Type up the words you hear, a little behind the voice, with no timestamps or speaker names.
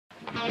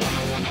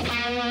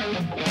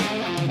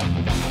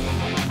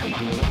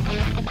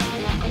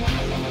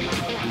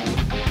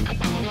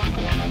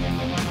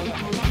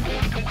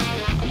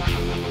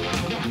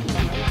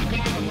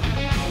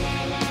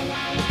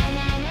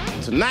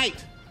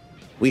Tonight,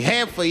 we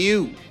have for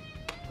you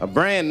a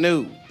brand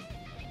new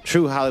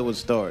true Hollywood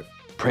story.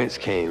 Prince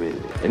came in,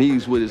 and he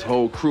was with his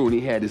whole crew, and he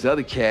had this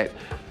other cat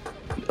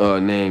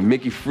named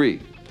Micki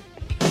Free.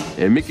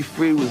 And Micki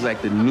Free was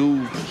like the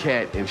new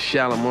cat in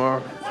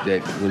Shalimar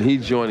that when he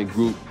joined the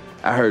group,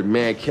 I heard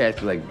mad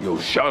cats like, yo,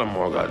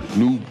 Shalimar got a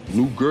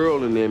new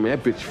girl in there, man.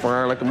 That bitch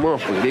fine like a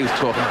motherfucker. They was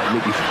talking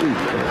about Micki Free,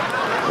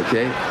 man,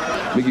 okay?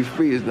 Micki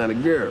Free is not a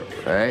girl,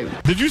 all right?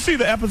 Did you see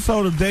the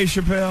episode of Dave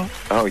Chappelle?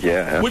 Oh,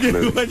 yeah,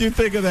 absolutely. What'd you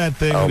think of that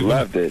thing? Oh,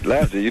 loved it,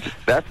 loved it.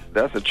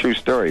 That's a true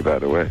story, by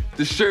the way.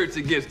 The shirts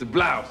against the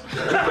blouse.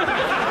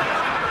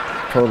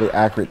 Totally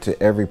accurate to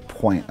every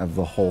point of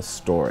the whole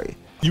story.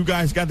 You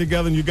guys got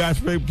together and you guys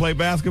play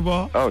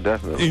basketball? Oh,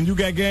 definitely. And you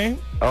got game?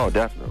 Oh,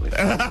 definitely.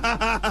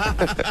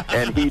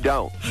 And he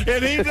don't.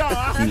 And he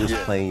don't. He was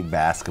playing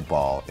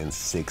basketball in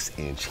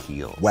 6-inch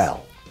heels.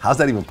 Well, how's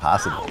that even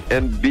possible?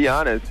 And be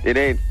honest, it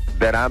ain't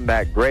that I'm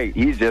that great.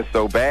 He's just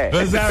so bad.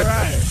 Is that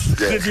right?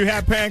 Yeah. Did you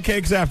have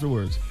pancakes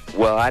afterwards?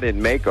 Well, I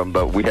didn't make them,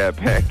 but we had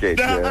pancakes.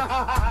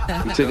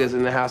 Yeah. He took us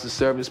in the house and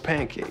served us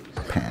pancakes.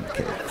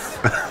 Pancakes.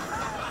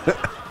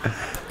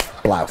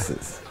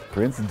 Blouses.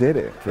 Prince did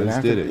it. Prince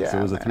did it. Yeah, so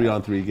it was a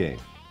 3-on-3 game.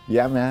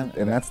 Yeah, man.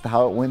 And that's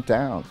how it went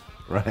down.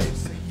 Right.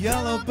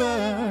 Yellow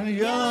bird,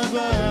 yellow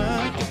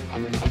bird.